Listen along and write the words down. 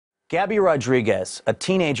Gabby Rodriguez, a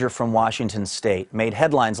teenager from Washington State, made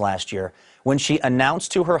headlines last year when she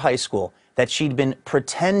announced to her high school that she'd been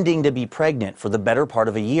pretending to be pregnant for the better part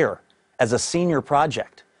of a year as a senior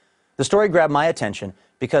project. The story grabbed my attention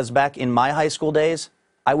because back in my high school days,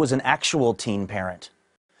 I was an actual teen parent.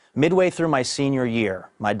 Midway through my senior year,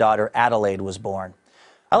 my daughter Adelaide was born.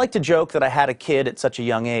 I like to joke that I had a kid at such a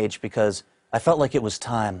young age because I felt like it was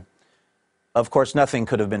time. Of course, nothing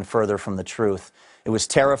could have been further from the truth. It was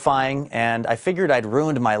terrifying, and I figured I'd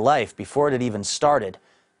ruined my life before it had even started,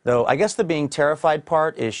 though I guess the being terrified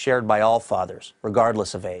part is shared by all fathers,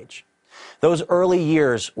 regardless of age. Those early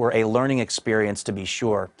years were a learning experience, to be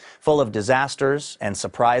sure, full of disasters and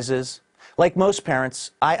surprises. Like most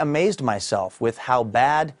parents, I amazed myself with how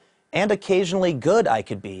bad and occasionally good I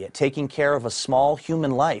could be at taking care of a small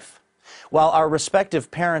human life. While our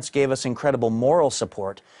respective parents gave us incredible moral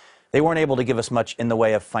support, they weren't able to give us much in the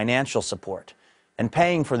way of financial support, and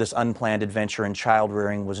paying for this unplanned adventure in child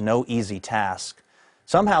rearing was no easy task.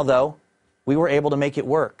 Somehow, though, we were able to make it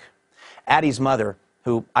work. Addie's mother,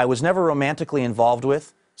 who I was never romantically involved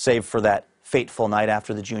with, save for that fateful night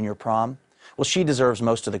after the junior prom, well, she deserves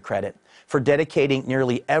most of the credit for dedicating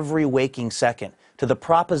nearly every waking second to the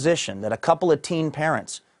proposition that a couple of teen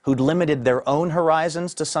parents who'd limited their own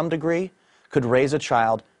horizons to some degree could raise a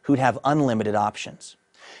child who'd have unlimited options.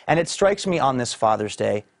 And it strikes me on this Father's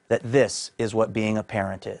Day that this is what being a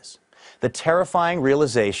parent is. The terrifying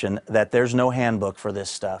realization that there's no handbook for this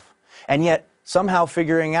stuff, and yet somehow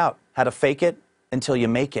figuring out how to fake it until you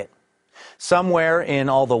make it. Somewhere in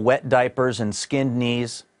all the wet diapers and skinned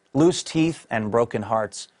knees, loose teeth and broken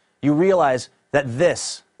hearts, you realize that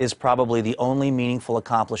this is probably the only meaningful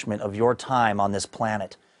accomplishment of your time on this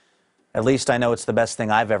planet. At least I know it's the best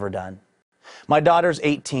thing I've ever done. My daughter's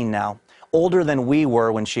 18 now, older than we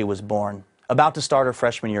were when she was born, about to start her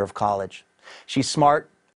freshman year of college. She's smart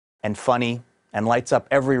and funny and lights up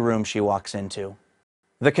every room she walks into.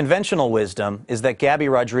 The conventional wisdom is that Gabby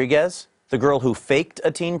Rodriguez, the girl who faked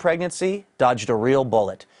a teen pregnancy, dodged a real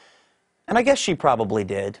bullet. And I guess she probably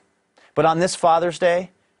did. But on this Father's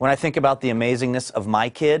Day, when I think about the amazingness of my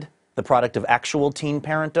kid, the product of actual teen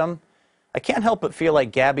parentdom, I can't help but feel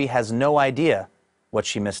like Gabby has no idea what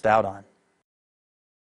she missed out on.